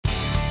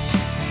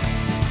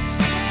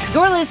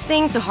You're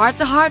listening to Heart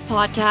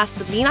podcast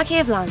with Lina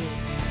Kevlani.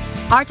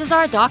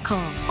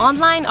 Artazar.com,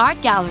 online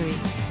art gallery.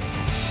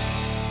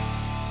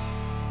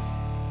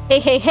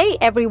 Hey,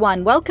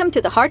 everyone. Welcome to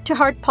the Heart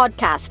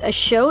podcast, a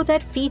show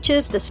that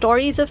features the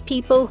stories of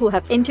people who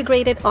have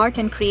integrated art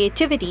and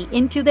creativity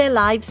into their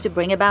lives to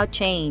bring about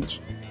change.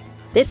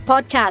 This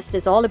podcast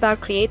is all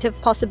about creative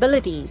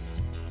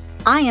possibilities.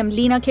 I am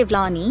Lina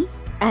Kevlani,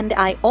 and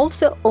I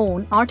also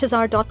own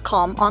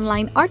Artazar.com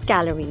online art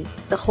gallery,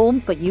 the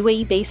home for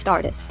UAE-based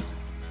artists.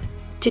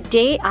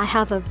 Today, I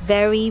have a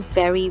very,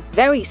 very,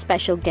 very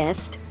special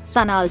guest,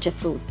 Sana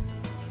AlJefout.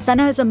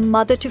 Sana is a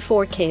mother to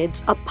 4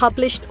 kids, a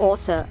published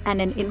author,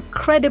 and an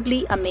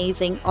incredibly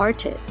amazing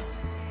artist.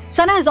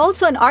 Sana is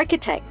also an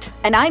architect,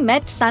 and I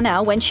met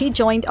Sana when she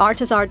joined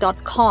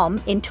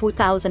Artazar.com in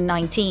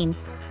 2019.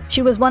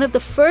 She was one of the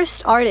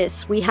first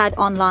artists we had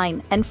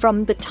online, and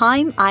from the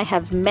time I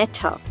have met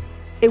her,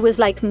 it was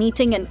like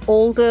meeting an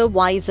older,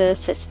 wiser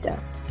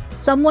sister.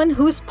 Someone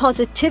whose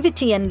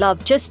positivity and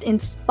love just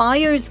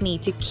inspires me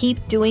to keep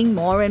doing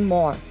more and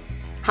more.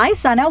 Hi,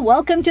 Sana.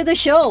 Welcome to the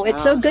show.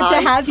 It's so good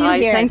to have you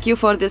here. Thank you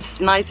for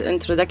this nice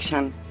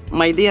introduction.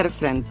 My dear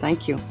friend,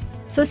 thank you.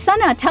 So,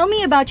 Sana, tell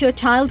me about your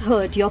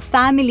childhood, your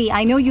family.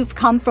 I know you've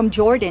come from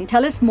Jordan.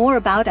 Tell us more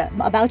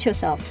about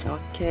yourself.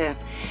 Okay.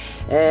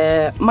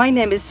 My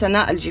name is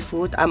Sana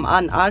AlJefout. I'm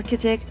an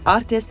architect,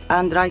 artist,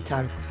 and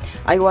writer.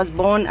 I was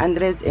born and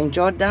raised in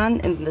Jordan,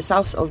 in the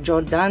south of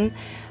Jordan.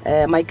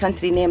 My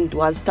country name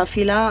was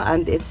Tafila,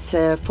 and it's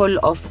full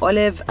of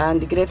olive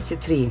and grapes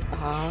tree.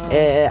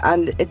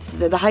 And it's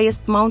the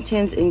highest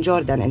mountains in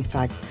Jordan, in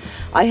fact.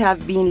 I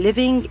have been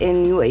living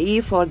in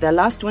UAE for the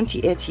last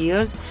 28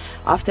 years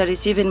after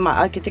receiving my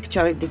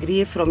architecture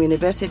degree from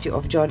University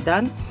of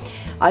Jordan.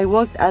 I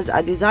worked as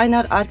a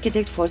designer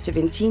architect for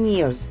 17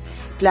 years,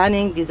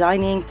 planning,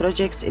 designing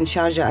projects in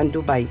Sharjah and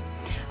Dubai.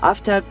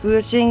 After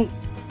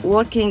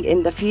working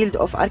in the field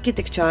of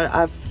architecture,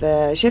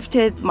 I've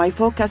shifted my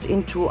focus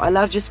into a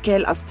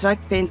large-scale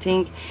abstract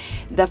painting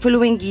the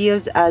following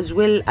years, as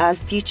well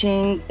as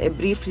teaching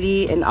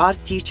briefly an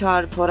art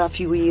teacher for a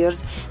few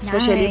years,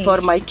 especially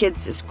for my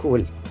kids'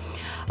 school.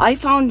 I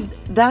found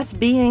that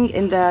being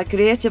in the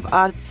creative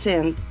arts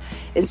scene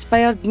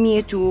inspired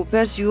me to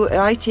pursue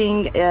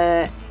writing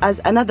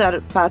as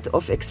another path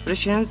of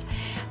expressions.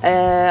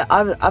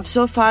 I've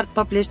so far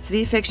published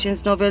 3 fiction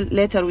novels.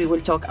 Later we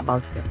will talk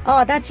about them.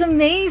 Oh, that's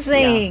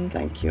amazing. Yeah,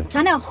 thank you.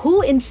 Sana,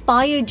 who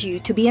inspired you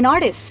to be an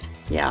artist?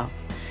 Yeah,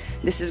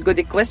 this is a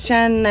good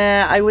question.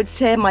 I would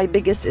say my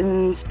biggest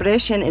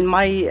inspiration in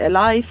my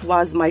life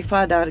was my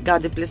father,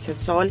 God bless his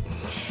soul.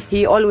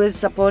 He always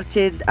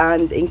supported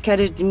and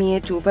encouraged me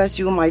to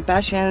pursue my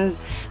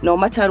passions, no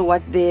matter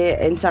what they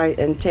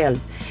entailed.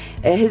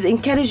 His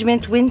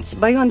encouragement went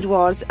beyond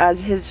words,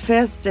 as his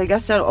first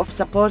gesture of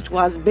support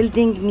was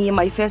building me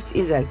my first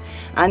easel.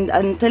 And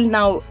until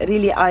now,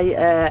 really,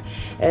 I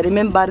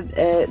remember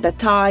the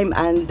time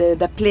and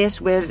the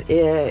place where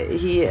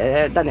he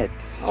done it.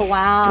 Oh,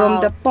 wow. From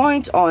the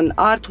point on,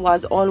 art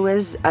was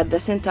always at the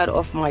center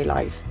of my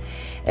life.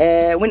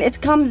 When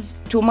it comes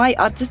to my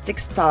artistic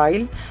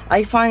style,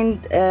 I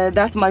find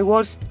that my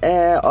works,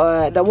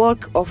 the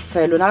work of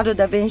Leonardo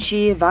da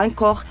Vinci, Van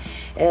Gogh,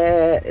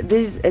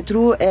 these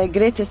true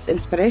greatest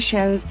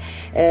inspirations.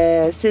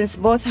 Since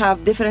both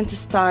have different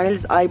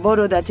styles, I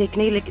borrow the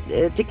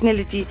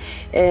technicality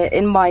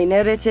in my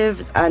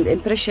narratives and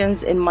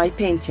impressions in my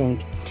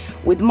painting.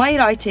 With my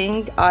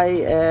writing,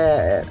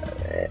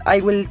 I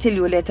will tell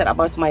you later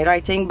about my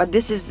writing, but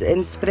this is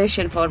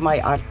inspiration for my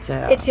art.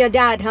 It's your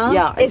dad, huh?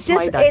 Yeah, it's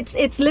just my dad.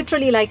 It's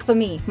literally like for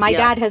me. My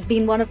dad has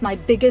been one of my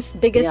biggest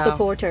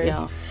supporters.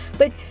 Yeah.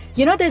 But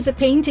you know, there's a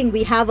painting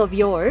we have of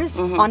yours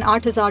on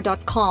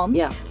Artazar.com,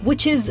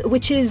 which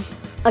is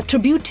a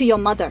tribute to your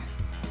mother.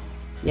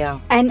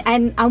 Yeah. And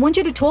I want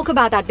you to talk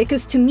about that,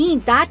 because to me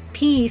that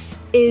piece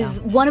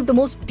is one of the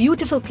most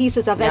beautiful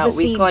pieces I've ever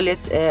seen. We call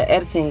it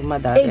Earthing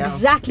Mother.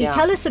 Exactly. Yeah.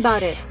 Tell us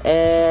about it.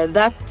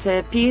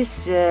 That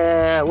piece,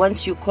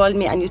 once you called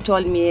me and you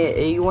told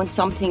me you want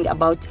something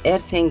about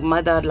Earthing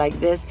Mother like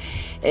this,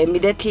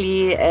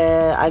 immediately,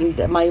 and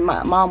my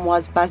mom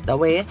was passed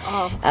away.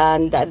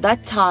 And at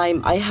that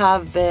time, I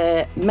have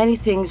many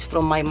things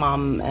from my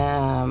mom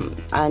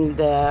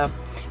and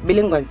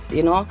belongings,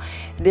 you know.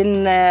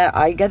 Then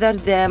I gathered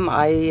them.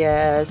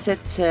 I said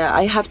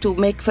I have to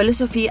make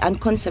philosophy and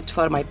concept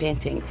for my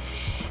painting.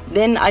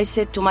 Then I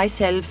said to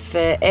myself,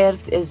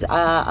 Earth is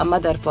a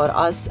mother for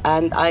us,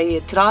 and I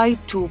tried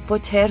to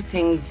put her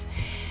things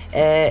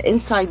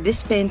inside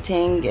this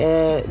painting.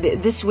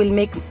 This will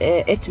make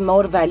it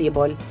more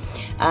valuable,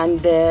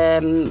 and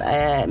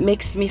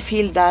makes me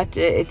feel that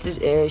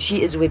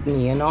she is with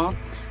me, you know.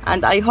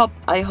 And I hope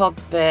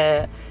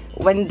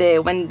one day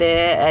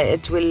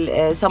it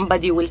will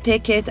somebody will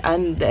take it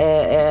and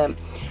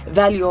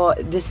value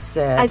this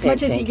as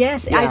painting. Much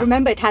as I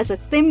remember it has a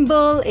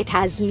thimble, it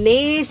has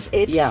lace,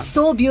 it's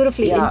so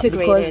beautifully integrated.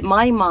 Because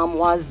my mom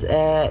was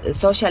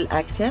social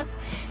active.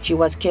 She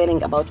was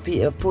caring about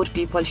poor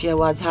people. She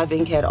was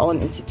having her own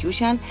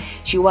institution.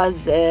 She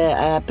was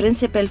a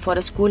principal for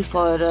a school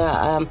for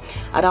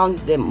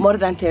around more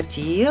than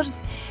 30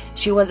 years.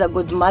 She was a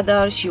good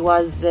mother. She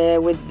was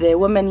with the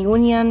women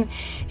union.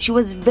 She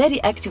was very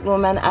active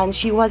woman, and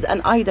she was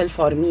an idol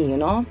for me, you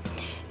know.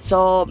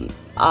 So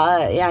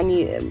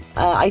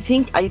I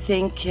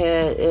think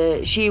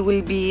she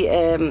will be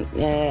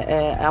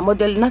a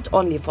model not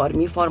only for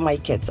me, for my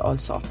kids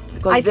also,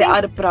 because they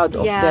are proud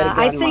of their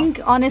grandma. I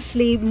think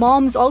honestly,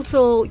 moms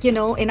also, you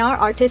know, in our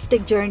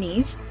artistic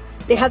journeys,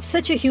 they have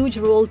such a huge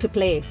role to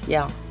play.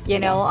 Yeah. You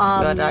know,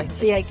 you're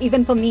right. Yeah,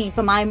 even for me,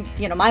 for my,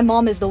 you know, my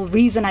mom is the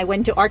reason I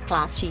went to art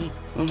class. She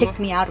kicked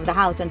me out of the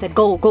house and said,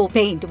 go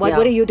paint. What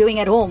are you doing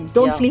at home?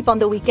 Don't sleep on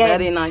the weekend.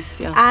 Very nice,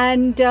 yeah.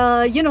 And,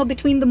 you know,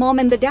 between the mom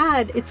and the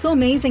dad, it's so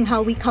amazing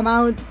how we come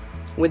out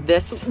with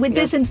this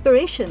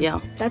inspiration.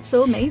 Yeah. That's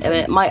so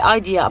amazing. My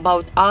idea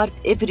about art,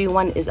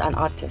 everyone is an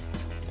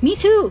artist. Me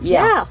too.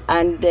 Yeah.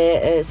 And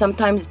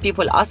sometimes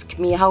people ask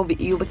me how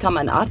you become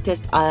an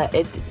artist.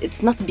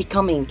 It's not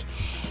becoming.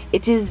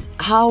 It is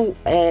how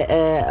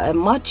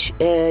much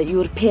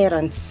your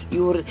parents,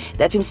 the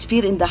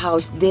atmosphere in the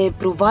house, they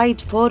provide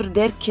for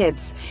their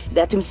kids,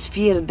 the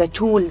atmosphere, the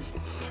tools,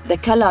 the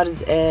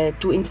colors,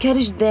 to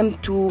encourage them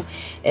to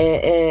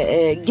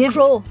give.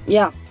 Grow.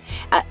 Yeah.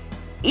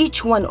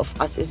 Each one of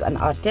us is an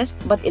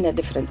artist, but in a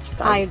different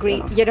style. I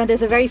agree. You know,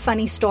 there's a very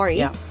funny story.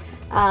 Yeah.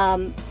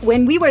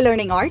 When we were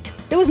learning art,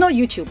 there was no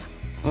YouTube.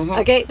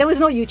 Okay, there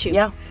was no YouTube.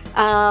 Yeah.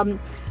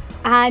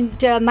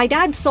 And my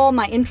dad saw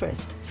my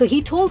interest. So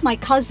he told my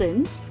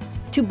cousins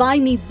to buy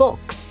me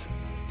books,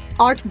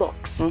 art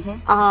books,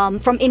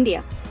 from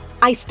India.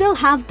 I still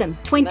have them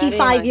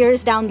 25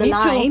 years down the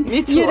line.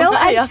 Me too. You know,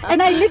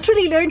 and I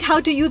literally learned how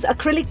to use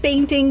acrylic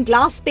painting,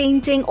 glass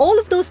painting, all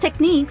of those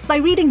techniques by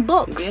reading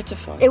books.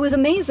 Beautiful. It was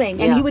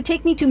amazing. And he would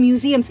take me to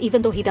museums,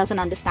 even though he doesn't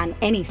understand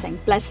anything,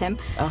 bless him.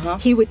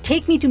 He would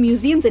take me to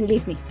museums and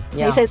leave me.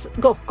 Yeah. He says,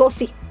 go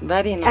see.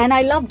 Very nice. And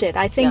I loved it.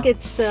 I think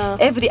it's...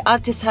 every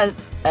artist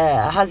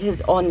has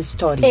his own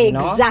story,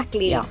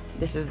 exactly. You know? Yeah.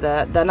 This is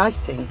the nice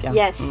thing. Yeah.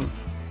 Yes.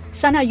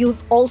 Sana,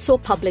 you've also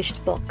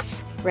published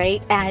books,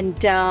 right? And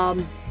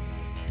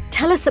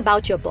tell us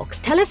about your books.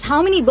 Tell us,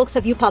 how many books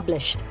have you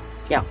published?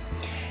 Yeah.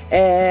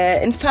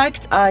 In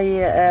fact,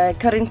 I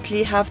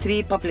currently have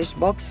 3 published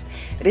books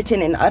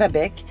written in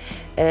Arabic,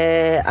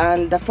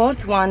 and the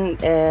 4th one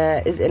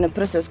is in a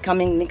process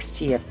coming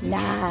next year.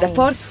 Nice. The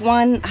 4th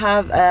one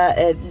have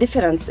a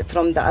difference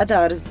from the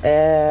others,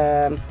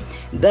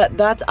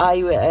 that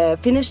I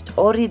finished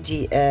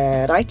already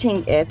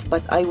writing it,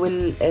 but I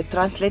will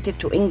translate it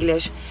to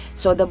English,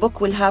 so the book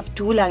will have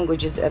 2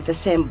 languages at the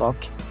same book.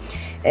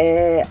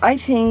 I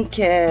think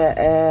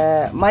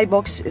my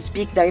books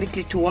speak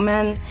directly to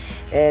women.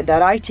 The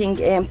writing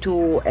aim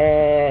to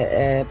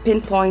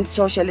pinpoint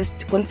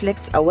socialist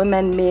conflicts a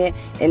woman may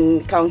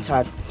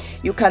encounter.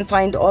 You can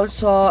find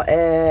also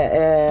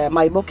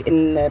my book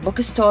in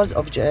bookstores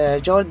of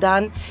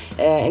Jordan.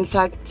 In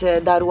fact,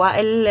 Dar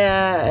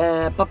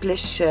Wael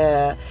publish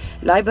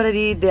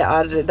library. They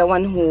are the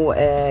one who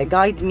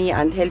guide me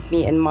and help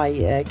me in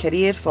my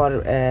career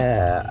for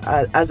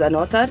as an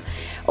author.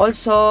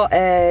 Also,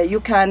 you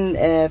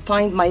can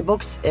find my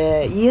books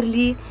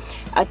yearly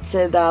at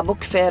the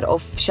book fair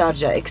of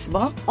Sharjah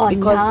Expo,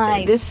 because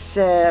nice. This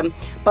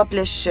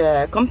publish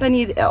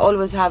company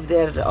always have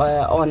their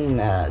own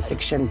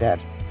section there.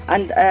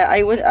 And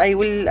I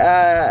will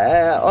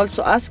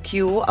also ask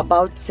you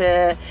about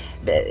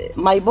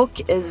my book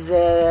is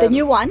the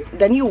new one.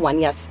 The new one,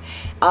 yes.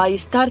 I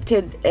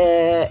started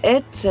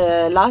it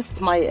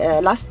last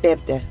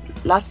birthday,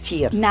 last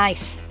year.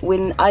 Nice.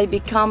 When I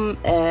become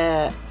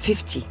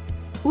 50.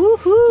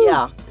 Woohoo!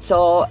 Yeah,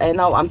 so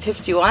now I'm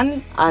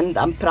 51 and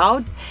I'm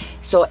proud.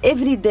 So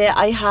every day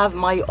I have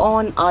my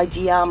own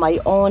idea, my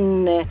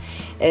own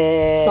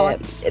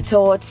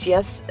thoughts,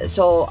 yes.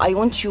 So I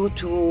want you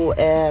to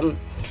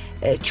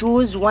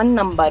choose one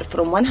number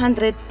from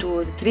 100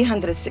 to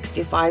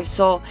 365.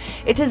 So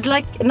it is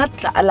like not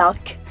a luck,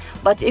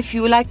 but if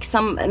you like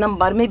some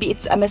number, maybe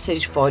it's a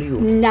message for you.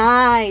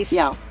 Nice.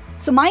 Yeah.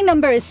 So my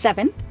number is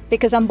 7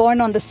 because I'm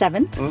born on the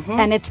 7th,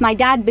 and it's my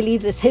dad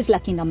believes it's his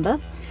lucky number.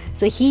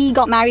 So he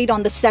got married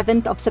on the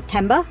 7th of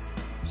September.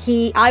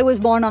 I was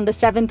born on the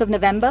 7th of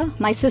November.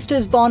 My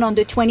sister's born on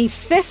the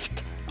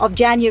 25th of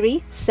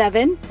January,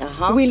 7.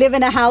 We live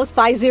in a house,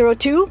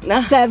 502,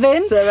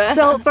 7.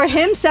 So for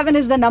him, 7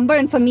 is the number,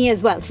 and for me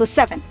as well. So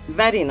 7.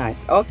 Very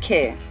nice.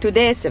 Okay.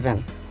 Today,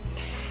 7.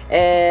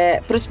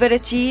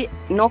 Prosperity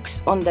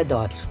knocks on the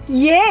door.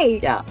 Yay!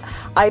 Yeah.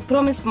 I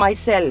promised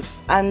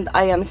myself, and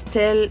I am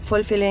still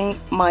fulfilling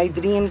my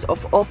dreams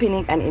of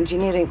opening an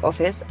engineering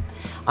office.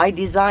 I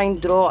design,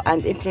 draw,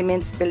 and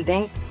implement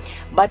building,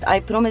 but I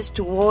promise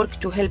to work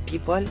to help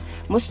people.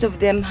 Most of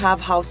them have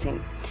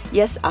housing.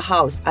 Yes, a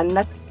house, and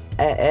not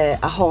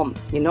a home,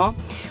 you know,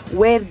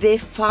 where they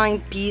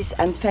find peace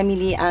and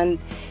family and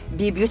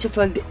be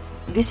beautiful.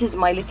 This is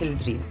my little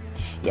dream.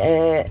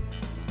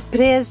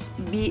 Praise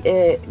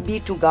be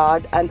to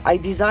God, and I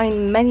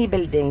design many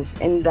buildings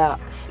in the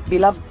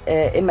beloved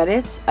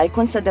Emirates. I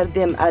consider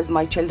them as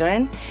my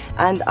children,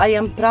 and I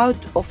am proud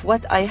of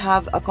what I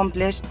have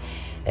accomplished.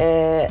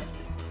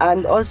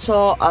 And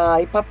also,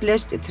 I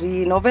published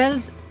 3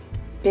 novels,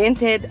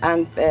 painted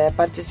and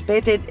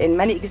participated in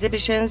many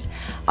exhibitions.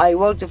 I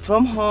worked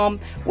from home,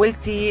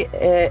 wealthy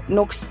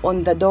knocks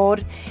on the door.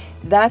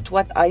 That's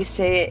what I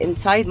say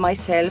inside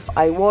myself.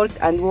 I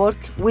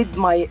work with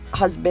my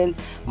husband,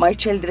 my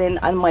children,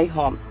 and my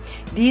home.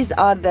 These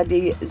are the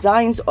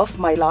designs of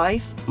my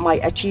life, my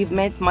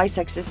achievement, my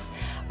success.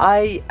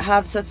 I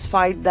have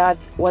satisfied that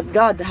what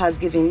God has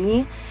given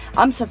me.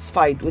 I'm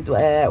satisfied with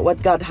what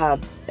God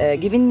have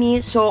given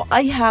me. So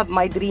I have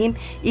my dream,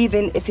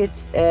 even if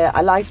it's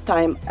a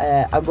lifetime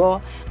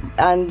ago,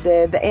 and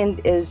the end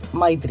is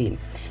my dream.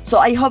 So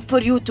I hope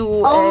for you to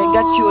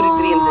get your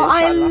dreams,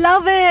 inshallah. I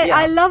love it.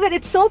 Yeah. I love it.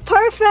 It's so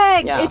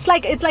perfect. Yeah. It's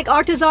like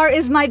AlJefout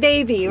is my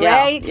baby,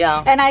 right?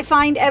 Yeah. And I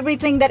find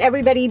everything that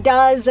everybody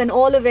does and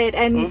all of it.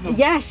 And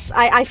yes,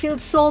 I feel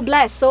so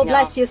blessed. So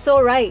blessed. You're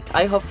so right.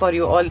 I hope for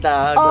you all the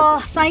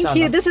good, Thank you.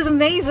 inshallah. This is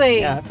amazing.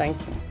 Yeah, thank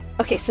you.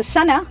 Okay, so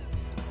Sana,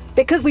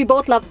 because we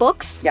both love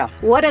books,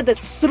 what are the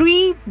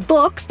 3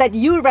 books that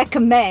you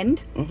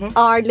recommend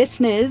our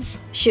listeners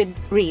should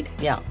read?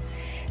 Yeah.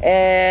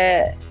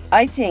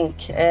 I think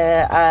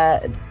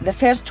the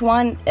first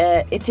one,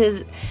 it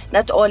is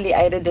not only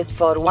I read it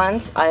for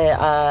once,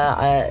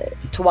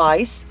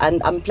 twice,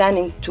 and I'm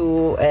planning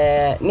to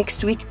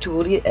next week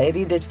to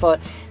read it for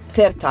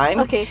 3rd time.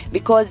 Okay.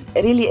 Because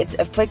really it's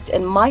effect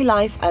in my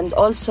life, and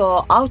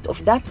also out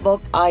of that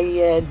book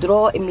I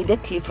draw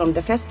immediately from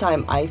the first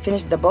time I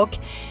finished the book.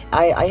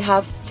 I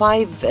have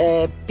 5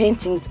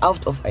 paintings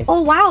out of it.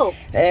 Oh wow!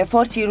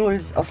 40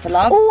 Rules of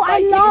Love. Oh, by I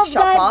love Elif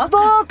that Shafak.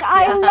 book.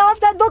 I love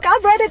that book.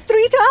 I've read it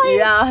 3 times.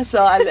 Yeah, so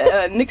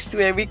next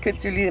we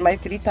could read my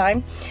 3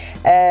 times.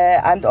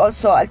 And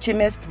also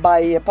Alchemist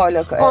by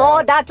Paulo.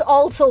 That's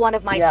also one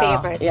of my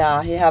favorites.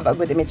 Yeah, he have a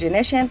good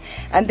imagination.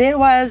 And there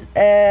was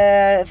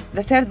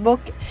the 3rd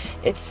book.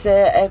 It's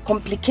a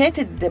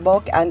complicated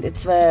book, and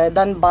it's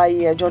done by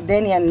a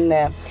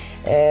Jordanian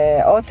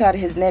author.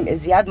 His name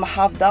is Ziad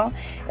Mahafda,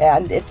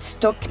 and it's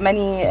took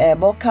many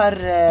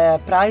Booker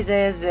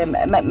prizes,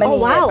 many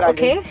prizes.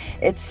 Okay.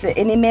 It's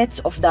Inmates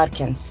of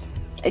Darkness.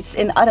 It's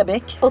in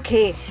Arabic.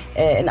 Okay.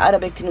 In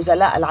Arabic,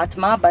 Nuzala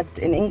al-Atma, but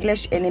in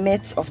English,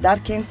 Inmates of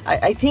Darkness.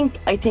 I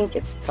think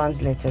it's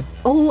translated.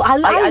 Oh,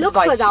 I'll look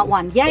for that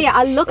one. Yeah,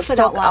 I'll look for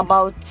that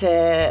one. It's talk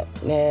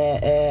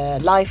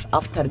about life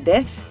after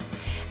death.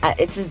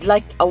 It is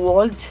like a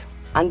world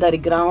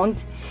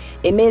underground.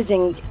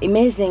 Amazing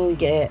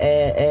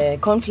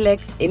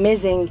conflict.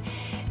 Amazing.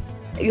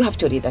 You have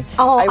to read it.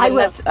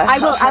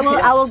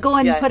 I will go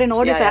and put an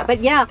order for that. But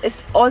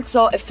it's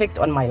also effect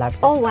on my life.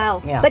 Oh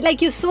wow! Yeah. But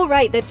like you're so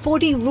right that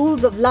 40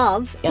 Rules of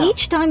Love. Yeah.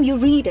 Each time you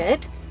read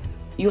it,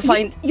 you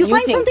find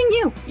something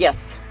new.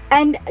 Yes.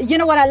 And you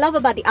know what I love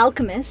about The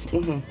Alchemist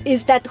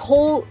is that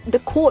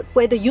the quote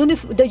where the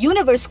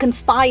universe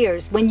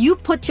conspires when you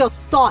put your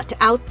thought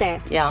out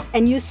there. Yeah.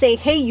 And you say,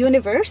 "Hey,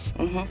 universe,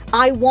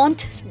 I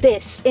want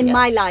this in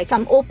my life.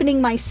 I'm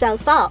opening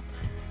myself up."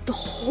 The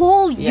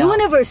whole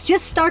universe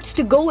just starts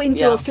to go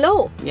into a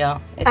flow. Yeah,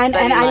 and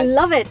nice. I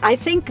love it. I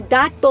think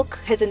that book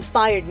has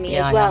inspired me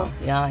as well.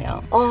 Yeah.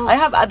 I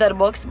have other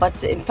books,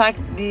 but in fact,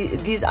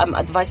 these I'm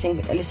advising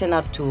a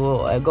listener to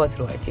go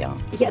through it. Yeah.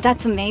 Yeah,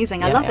 that's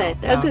amazing. I love it.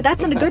 Yeah. Good.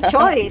 That's a good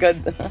choice.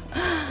 Good.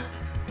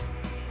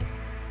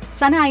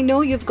 Sana, I know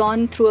you've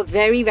gone through a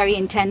very, very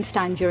intense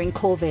time during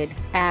COVID,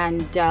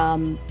 and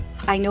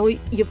I know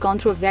you've gone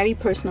through a very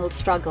personal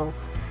struggle.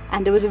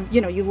 And there was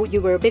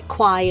you were a bit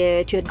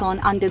quiet, you had gone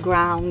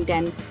underground,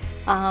 and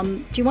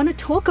do you want to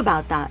talk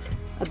about that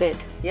a bit?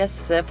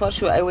 Yes, for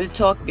sure I will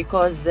talk,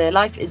 because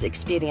life is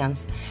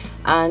experience,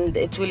 and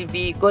it will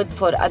be good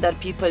for other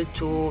people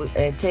to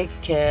take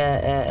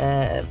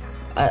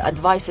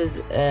advices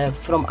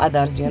from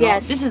others,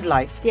 Yes. This is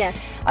life. Yes.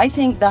 I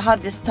think the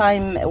hardest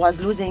time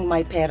was losing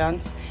my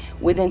parents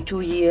within 2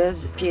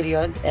 years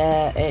period.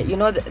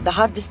 The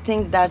hardest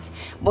thing that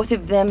both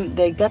of them,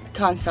 they got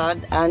cancer,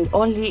 and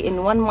only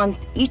in 1 month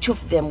each of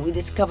them we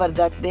discovered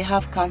that they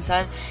have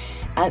cancer.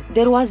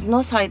 There was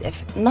no side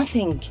effect,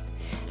 nothing.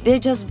 They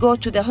just go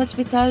to the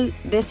hospital,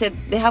 they said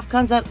they have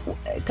cancer.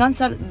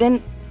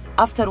 Then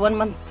after 1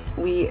 month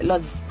we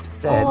lost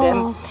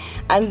them.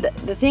 And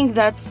the thing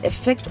that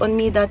affect on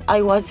me that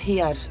I was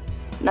here,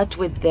 not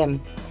with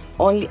them.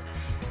 Only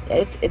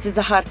it is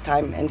a hard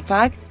time, in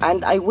fact,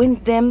 and I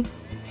went them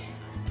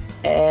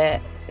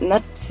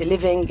not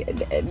living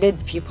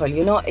dead people.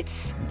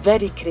 It's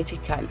very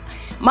critical.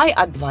 My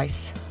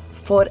advice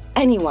for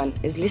anyone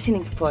is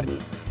listening for me.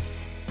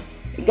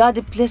 God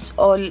bless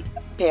all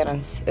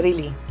parents,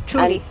 really.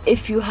 Truly. And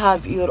if you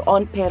have your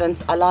own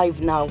parents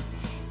alive now,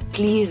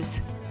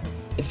 please,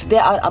 if they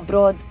are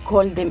abroad,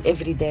 call them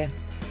every day.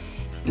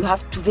 You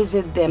have to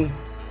visit them.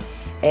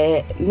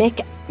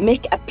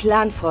 Make a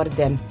plan for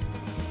them.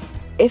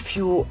 If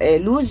you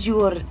lose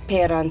your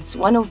parents,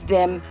 one of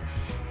them,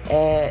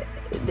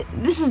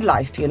 this is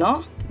life,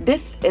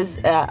 Death is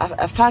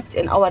a fact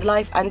in our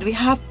life, and we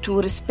have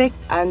to respect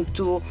and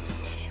to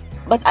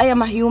but I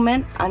am a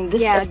human, and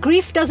this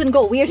grief doesn't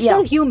go. We are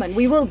still human.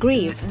 We will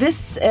grieve.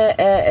 This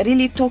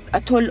really took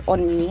a toll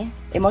on me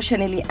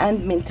emotionally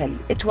and mentally.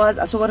 It was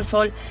a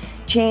sorrowful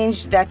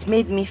change that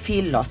made me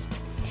feel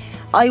lost.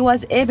 I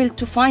was able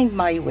to find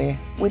my way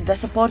with the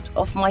support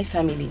of my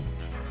family,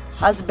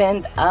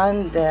 husband,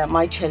 and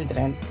my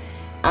children.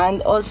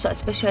 And also a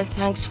special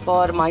thanks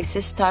for my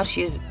sister.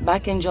 She's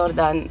back in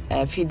Jordan,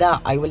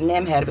 Fida. I will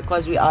name her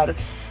because we are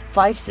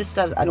 5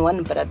 sisters and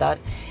 1 brother.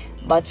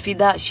 But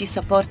Fida, she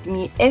supports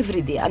me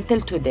every day until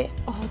today.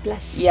 Oh,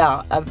 bless.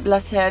 Yeah,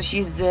 bless her.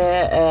 She's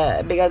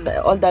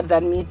older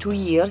than me 2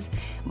 years,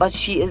 but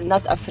she is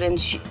not a friend.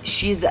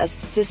 She's a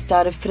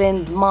sister, a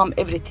friend, mom,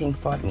 everything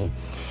for me.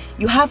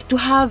 You have to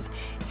have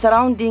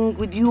surrounding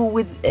with you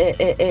with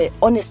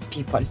honest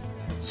people,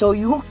 so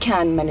you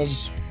can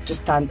manage to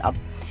stand up.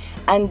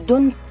 And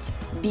don't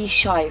be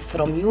shy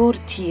from your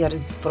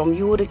tears, from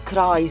your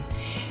cries,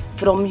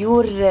 from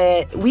your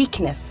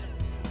weakness.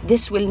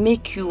 This will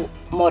make you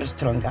more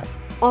stronger.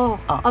 Oh,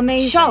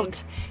 amazing.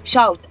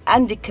 Shout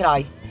and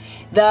cry.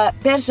 The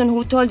person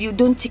who told you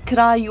don't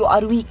cry, you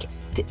are weak,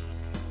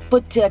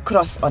 put a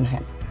cross on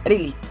him.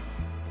 Really.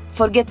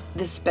 Forget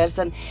this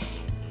person.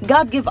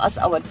 God give us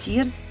our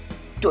tears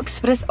to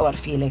express our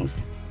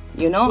feelings,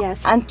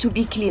 Yes. and to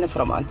be clean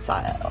from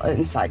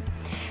inside.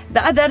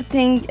 The other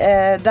thing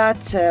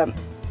that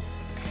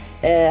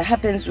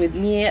happens with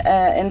me,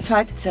 in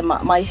fact,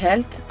 my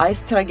health, I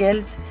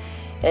struggled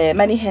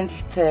many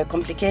health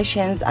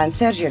complications and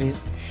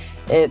surgeries.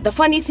 The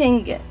funny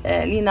thing,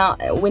 Lina,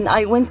 when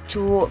I went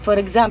to, for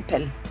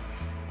example,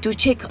 to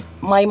check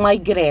my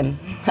migraine,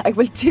 I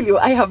will tell you,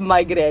 I have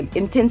migraine,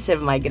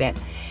 intensive migraine.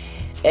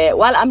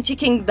 While I'm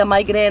checking the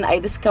migraine, I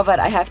discover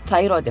I have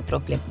thyroid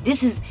problem.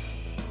 This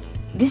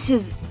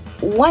is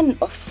one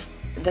of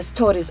the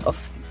stories of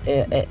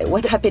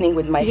what's happening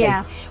with my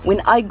health.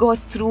 When I go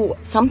through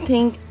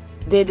something,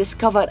 they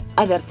discover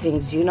other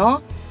things,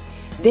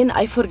 Then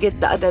I forget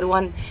the other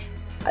one.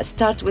 I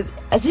start with,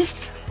 as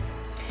if,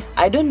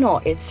 I don't know,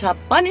 it's a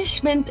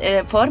punishment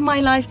for my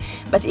life.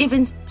 But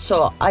even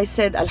so, I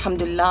said,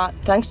 Alhamdulillah,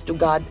 thanks to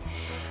God.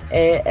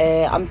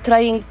 I'm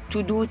trying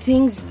to do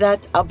things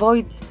that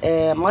avoid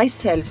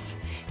myself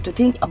to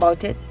think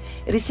about it.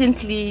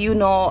 Recently,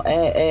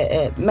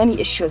 many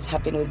issues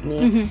happen with me.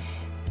 Mm-hmm.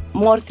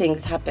 More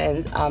things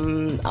happen.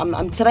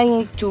 I'm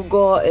trying to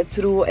go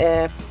through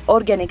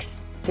organic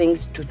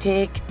things to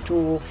take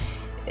to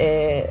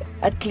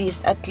at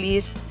least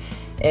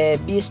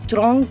be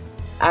strong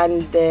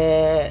and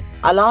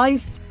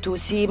alive to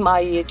see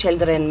my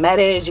children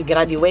marriage,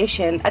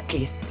 graduation, at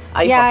least.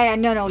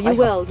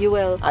 You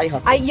will. I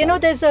hope.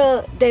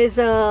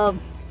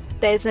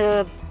 There's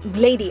a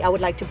lady I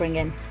would like to bring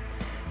in.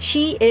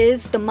 She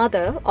is the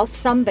mother of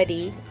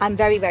somebody I'm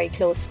very, very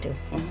close to,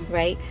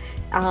 right?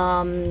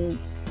 Auntie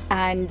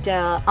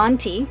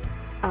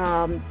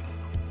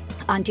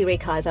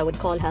Rekha, as I would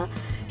call her,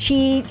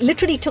 she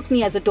literally took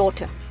me as a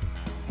daughter,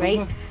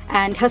 right?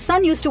 And her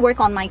son used to work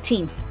on my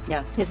team.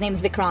 Yes. His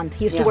name's Vikrant.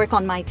 He used to work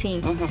on my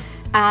team.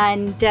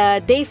 And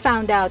they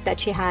found out that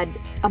she had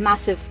a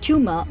massive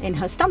tumor in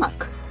her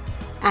stomach.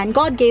 And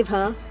God gave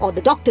her, or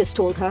the doctors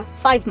told her,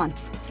 5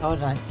 months. All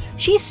right.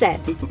 She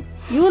said,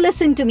 you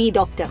listen to me,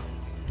 doctor.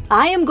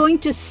 I am going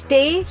to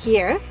stay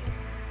here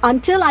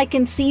until I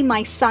can see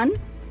my son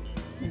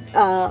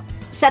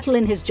settle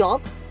in his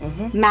job,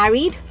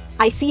 married.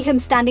 I see him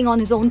standing on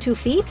his own 2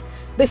 feet.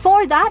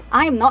 Before that,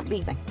 I am not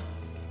leaving.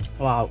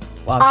 Wow.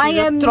 She's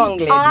a strong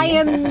lady. I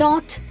am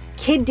not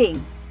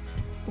kidding.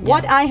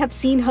 What I have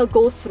seen her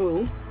go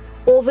through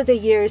over the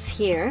years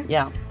here.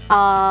 Yeah.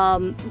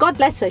 God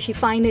bless her. She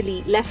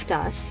finally left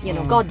us.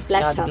 God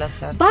bless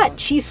her. But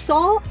she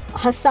saw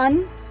her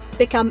son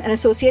become an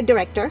associate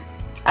director.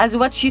 As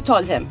what she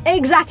told him.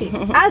 Exactly.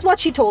 As what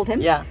she told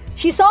him. Yeah.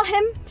 She saw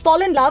him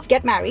fall in love,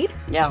 get married.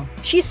 Yeah.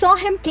 She saw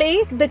him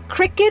play the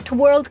Cricket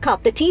World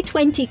Cup, the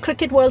T20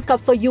 Cricket World Cup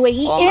for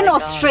UAE in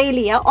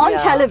Australia on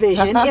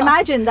television.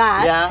 Imagine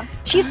that. Yeah.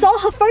 She saw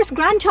her first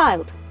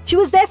grandchild. She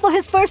was there for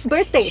his first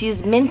birthday.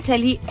 She's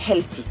mentally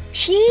healthy.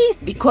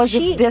 Because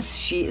of this,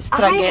 she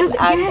struggled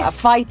and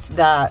fights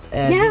the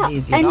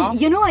disease, And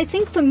I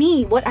think for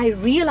me, what I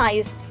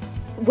realized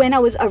when I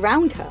was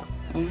around her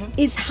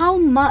is how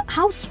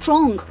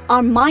strong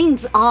our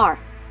minds are.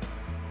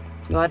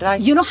 You are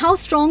right. How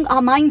strong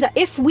our minds are.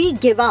 If we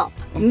give up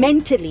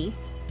mentally,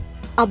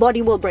 our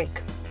body will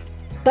break.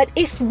 But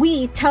if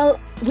we're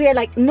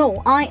like,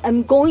 no, I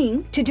am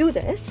going to do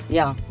this.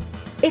 Yeah.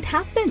 It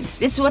happens.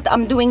 This is what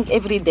I'm doing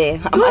every day.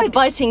 I'm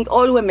advising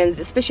all women,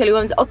 especially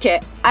women,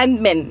 and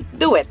men,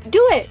 do it.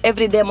 Do it.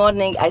 Every day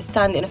morning, I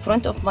stand in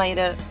front of my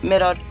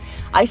mirror.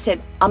 I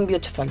said, I'm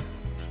beautiful.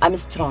 I'm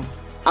strong.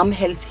 I'm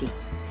healthy.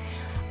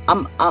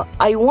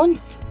 I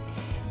want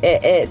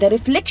the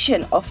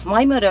reflection of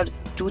my mirror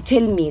to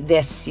tell me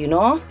this,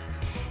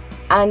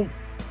 and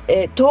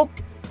talk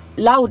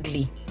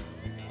loudly.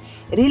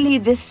 Really,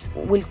 this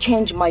will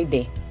change my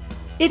day.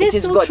 It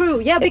is so good. true.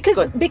 Yeah, It's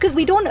good. because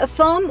we don't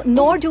affirm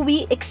nor do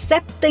we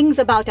accept things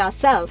about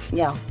ourselves.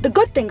 Yeah. The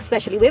good things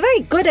especially. We're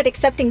very good at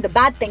accepting the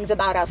bad things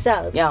about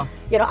ourselves. Yeah.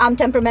 You know, I'm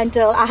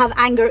temperamental, I have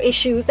anger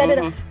issues. Da, da,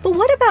 da. But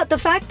what about the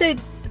fact that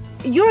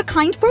you're a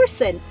kind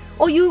person?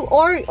 Or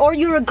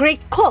you're a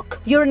great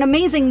cook. You're an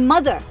amazing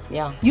mother.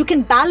 Yeah. You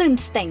can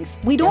balance things.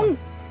 We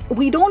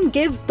don't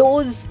give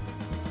those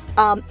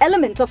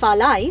elements of our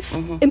life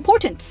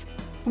importance.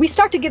 We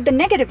start to give the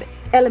negative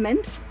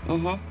elements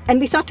and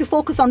we start to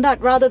focus on that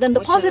rather than the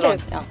Which is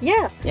positive. wrong,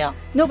 Yeah.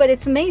 No, but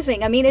it's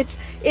amazing. I mean, it's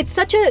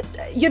such a,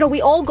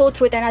 we all go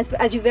through it, and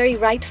as you very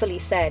rightfully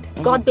said,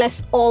 God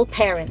bless all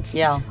parents.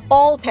 Yeah.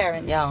 All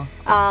parents. Yeah.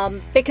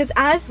 Because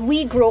as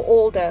we grow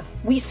older,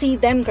 we see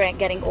them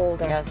getting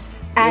older. Yes.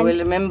 And you will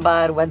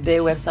remember what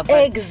they were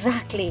suffering.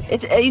 Exactly.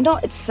 It's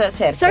it's a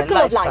Circle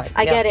of life.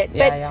 cycle. I get it.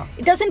 But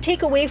it doesn't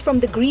take away from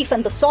the grief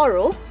and the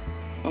sorrow,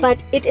 but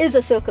it is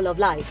a circle of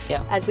life,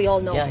 as we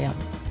all know. Yeah.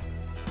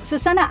 So,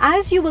 Sana,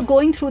 as you were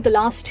going through the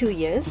last 2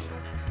 years,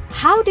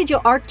 how did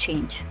your art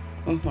change?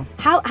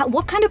 How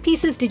what kind of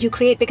pieces did you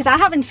create? Because I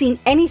haven't seen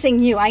anything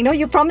new. I know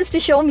you promised to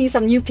show me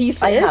some new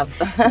pieces. I have.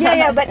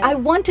 But I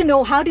want to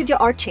know, how did your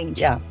art change?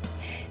 Yeah.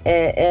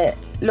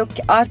 Look,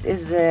 art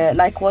is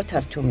like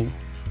water to me.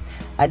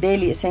 A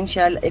daily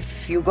essential.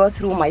 If you go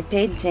through my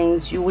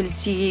paintings, you will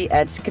see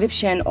a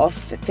description of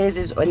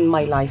phases in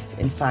my life.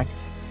 In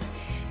fact,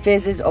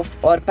 phases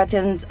or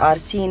patterns are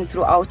seen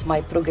throughout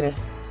my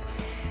progress.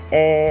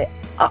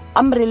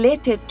 I'm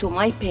related to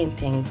my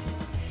paintings,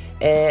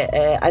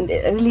 and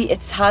really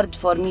it's hard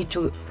for me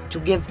to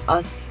give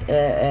us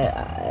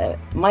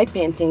my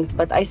paintings,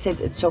 but I said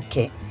it's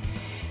okay.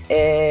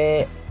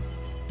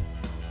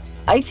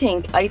 I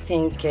think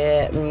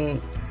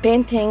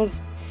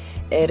paintings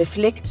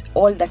reflect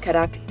all the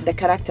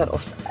character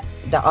of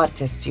the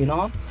artist,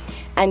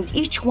 and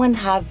each one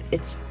have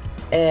its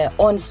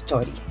own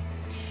story.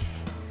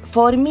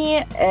 For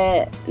me,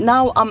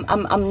 now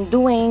I'm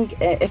doing.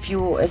 If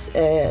you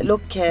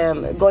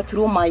go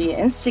through my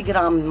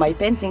Instagram, my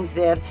paintings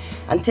there.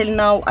 Until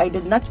now, I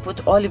did not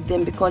put all of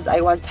them because I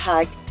was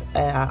hacked.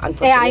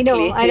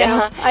 Unfortunately,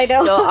 yeah, I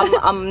know. So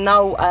I'm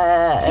now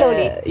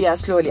slowly.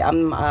 Slowly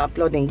I'm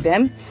uploading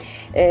them.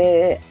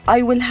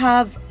 I will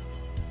have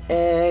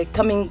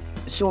coming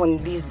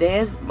soon these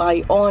days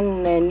my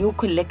own new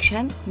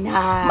collection.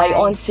 Nice. My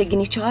own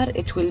signature.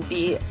 It will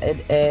be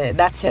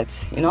that's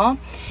it,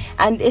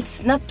 and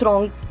it's not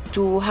wrong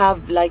to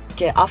have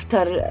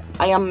after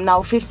I am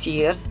now 50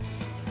 years,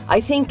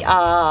 I think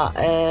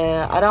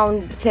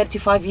around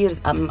 35 years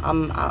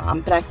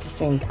I'm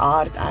practicing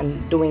art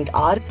and doing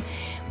art,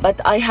 but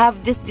I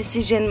have this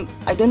decision.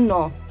 I don't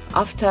know,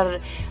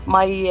 after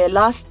my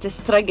last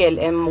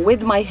struggle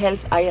with my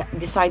health, I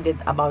decided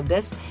about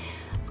this.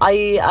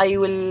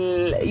 You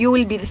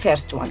will be the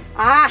first one.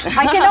 I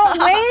cannot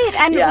wait.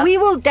 And we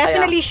will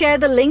definitely share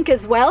the link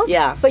as well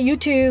for you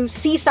to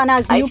see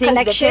Sana's new collection.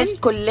 I think the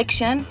first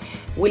collection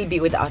will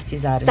be with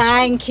Artisan.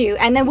 Thank you.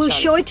 And then we'll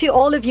show it to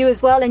all of you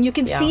as well, and you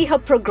can see her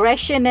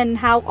progression and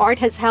how art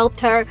has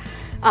helped her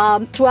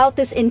throughout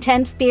this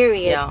intense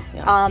period.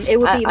 It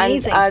would be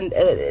amazing. And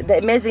the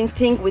amazing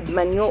thing with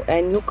my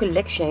new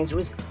collections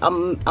was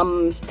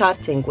I'm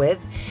starting with,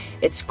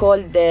 it's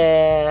called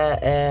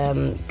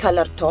the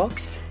Color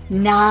Talks.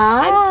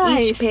 Nice. And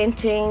each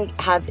painting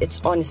have its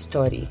own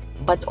story,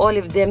 but all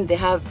of them, they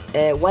have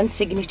one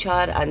signature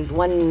and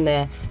one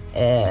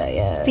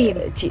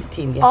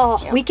theme.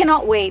 Yes. We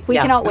cannot wait. We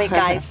cannot wait,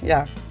 guys.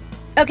 Yeah.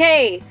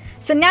 Okay,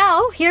 so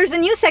now here's a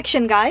new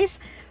section, guys.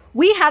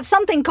 We have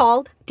something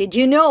called Did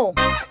You Know?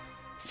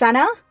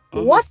 Sana,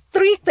 what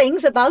 3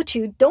 things about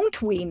you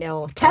don't we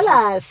know? Tell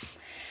us.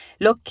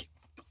 Look,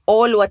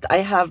 all what I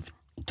have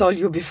told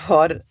you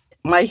before,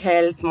 my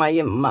health, my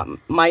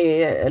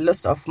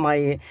loss of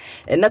my,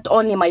 not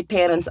only my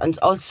parents and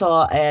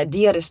also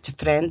dearest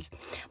friends,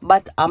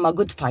 but I'm a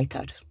good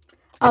fighter.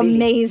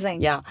 Amazing.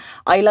 Really. Yeah.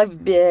 I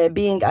love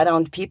being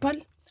around people,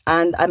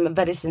 and I'm a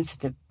very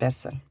sensitive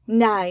person.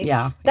 Nice.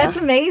 Yeah. That's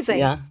amazing.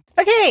 Yeah.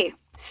 Okay,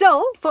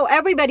 so for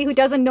everybody who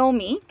doesn't know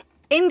me,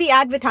 in the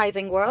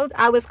advertising world,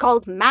 I was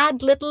called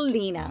Mad Little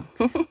Lena.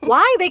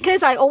 Why?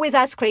 Because I always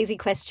ask crazy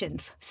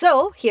questions.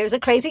 So here's a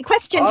crazy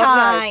question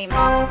time.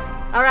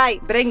 All right.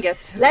 Bring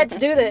it. Let's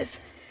do this.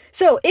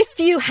 So if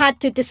you had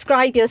to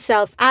describe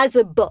yourself as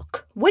a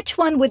book, which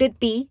one would it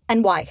be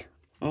and why?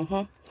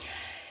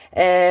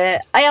 I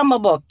am a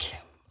book.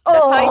 The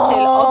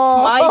title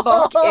of my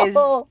book is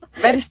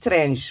very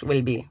strange,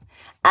 will be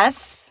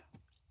Us,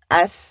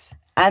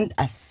 and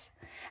Us.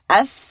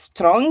 Us,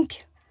 strong,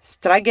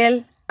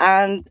 struggle,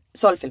 and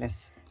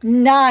soulfulness.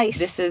 Nice.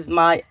 This is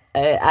my,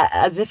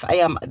 as if I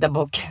am the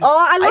book.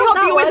 I love hope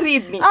that you one. will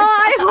read me.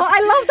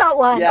 I love that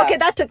one. Yeah. Okay,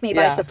 that took me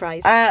by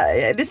surprise.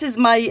 This is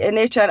my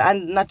nature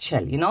and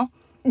nutshell,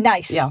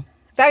 Nice. Yeah.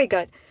 Very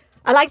good.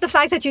 I like the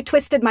fact that you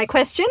twisted my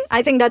question.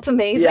 I think that's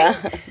amazing.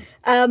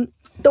 Yeah.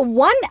 The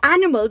one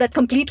animal that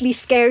completely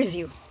scares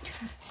you.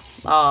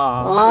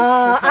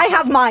 I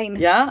have mine.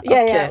 Yeah? Yeah,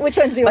 Okay. yeah. Which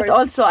one's yours? But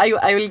also,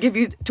 I will give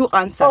you two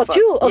answers. Oh,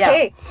 two?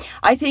 Okay. Yeah.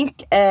 I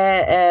think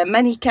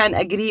many can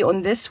agree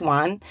on this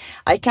one.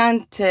 I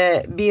can't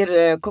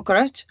bear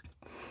cockroach.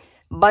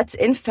 But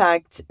in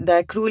fact,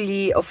 the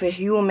cruelty of a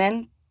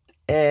human,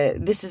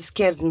 this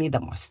scares me the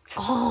most.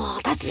 Oh,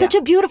 that's such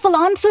a beautiful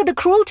answer. The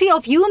cruelty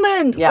of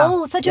humans. Yeah.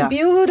 Oh, such a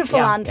beautiful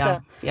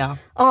answer. Yeah.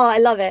 Oh, I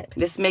love it.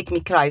 This make me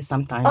cry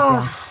sometimes.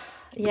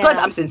 Yeah. Because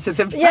I'm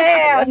sensitive.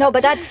 Yeah. No,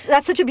 but that's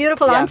such a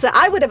beautiful answer.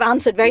 I would have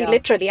answered very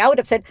literally. I would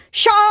have said,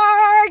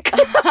 shark!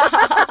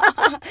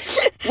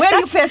 Where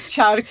you face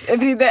sharks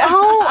every day?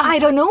 Oh, I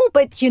don't know.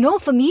 But,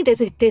 for me,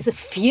 there's a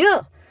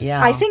fear.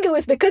 Yeah. I think it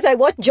was because I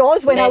watched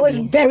Jaws when I was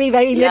very,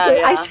 very little.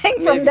 Yeah, I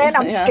think from then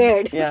I'm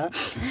scared. Yeah.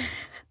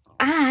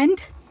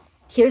 And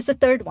here's the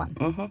third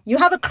one. You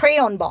have a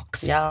crayon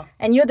box. Yeah.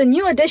 And you're the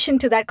new addition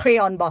to that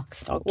crayon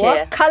box. Okay.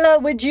 What color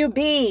would you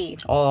be?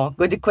 Oh,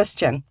 good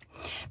question.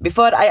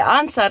 Before I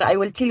answer, I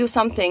will tell you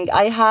something.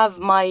 I have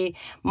my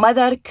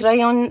mother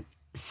crayon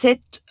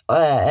set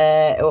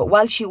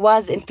while she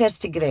was in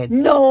first grade.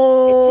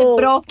 No.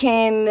 It's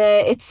broken.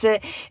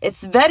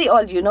 It's very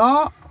old,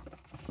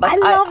 But I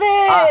love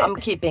it. I'm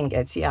keeping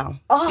it, yeah.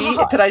 See,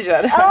 a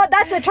treasure. Oh,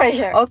 that's a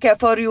treasure. Okay,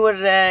 for your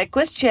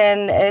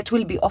question, it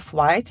will be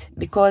off-white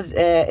because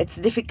it's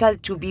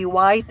difficult to be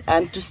white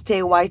and to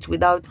stay white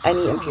without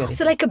any impurity.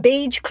 So like a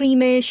beige,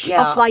 creamish,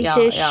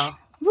 off-whitish. Yeah.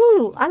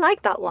 Woo, I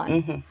like that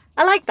one.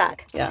 I like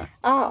that. Yeah.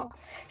 Oh,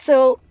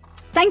 so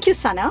thank you,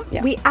 Sana.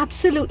 Yeah. We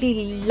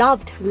absolutely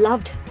loved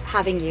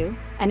having you.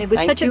 And it was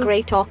such a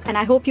great talk. And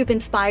I hope you've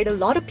inspired a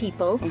lot of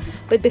people.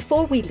 But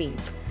before we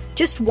leave,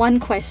 just one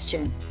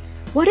question.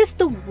 What is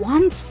the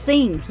one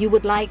thing you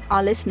would like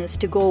our listeners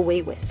to go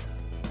away with?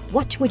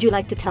 What would you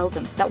like to tell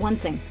them? That one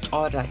thing.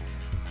 All right.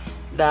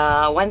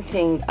 The one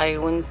thing I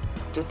want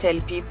to tell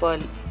people,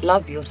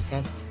 love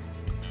yourself.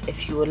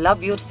 If you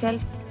love yourself,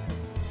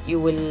 you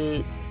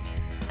will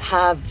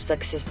have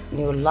success in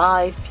your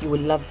life. You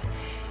will love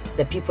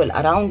the people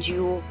around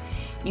you.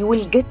 You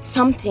will get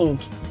something.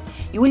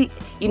 You will,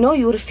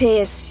 your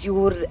face,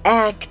 your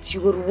act,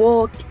 your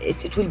walk,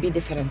 it will be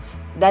different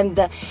than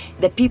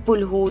the people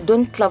who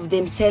don't love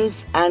themselves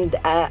and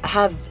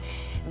have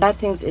bad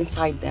things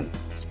inside them.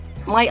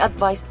 My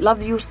advice,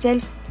 love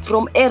yourself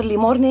from early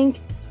morning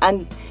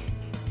and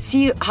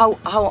see how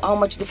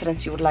much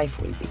difference your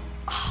life will be.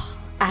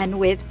 And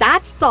with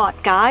that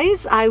thought,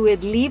 guys, I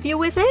would leave you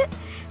with it.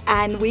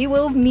 And we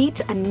will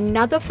meet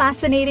another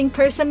fascinating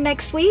person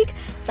next week.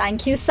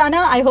 Thank you, Sana.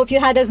 I hope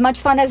you had as much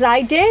fun as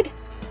I did.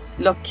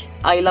 Look,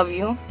 I love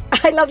you.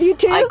 I love you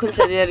too. I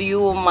consider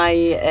you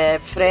my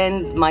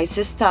friend, my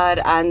sister,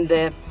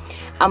 and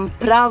I'm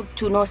proud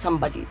to know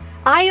somebody.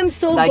 I am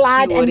so like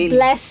glad you, and really.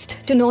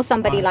 blessed to know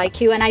somebody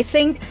like you. And I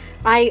think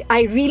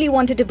I really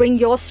wanted to bring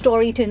your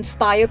story to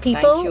inspire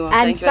people.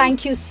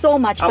 Thank you so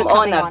much for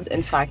coming honored, on.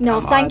 In fact. No,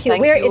 I'm thank you.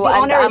 honored. The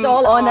honor is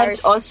all honored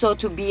ours. also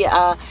to be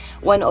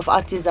one of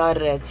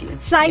AlJefout team.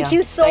 Thank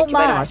you so Thank you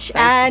very much.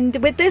 much. And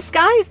with this,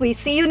 guys, we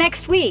see you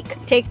next week.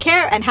 Take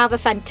care and have a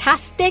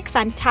fantastic,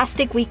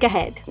 fantastic week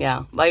ahead.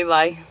 Yeah.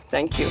 Bye-bye.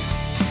 Thank you.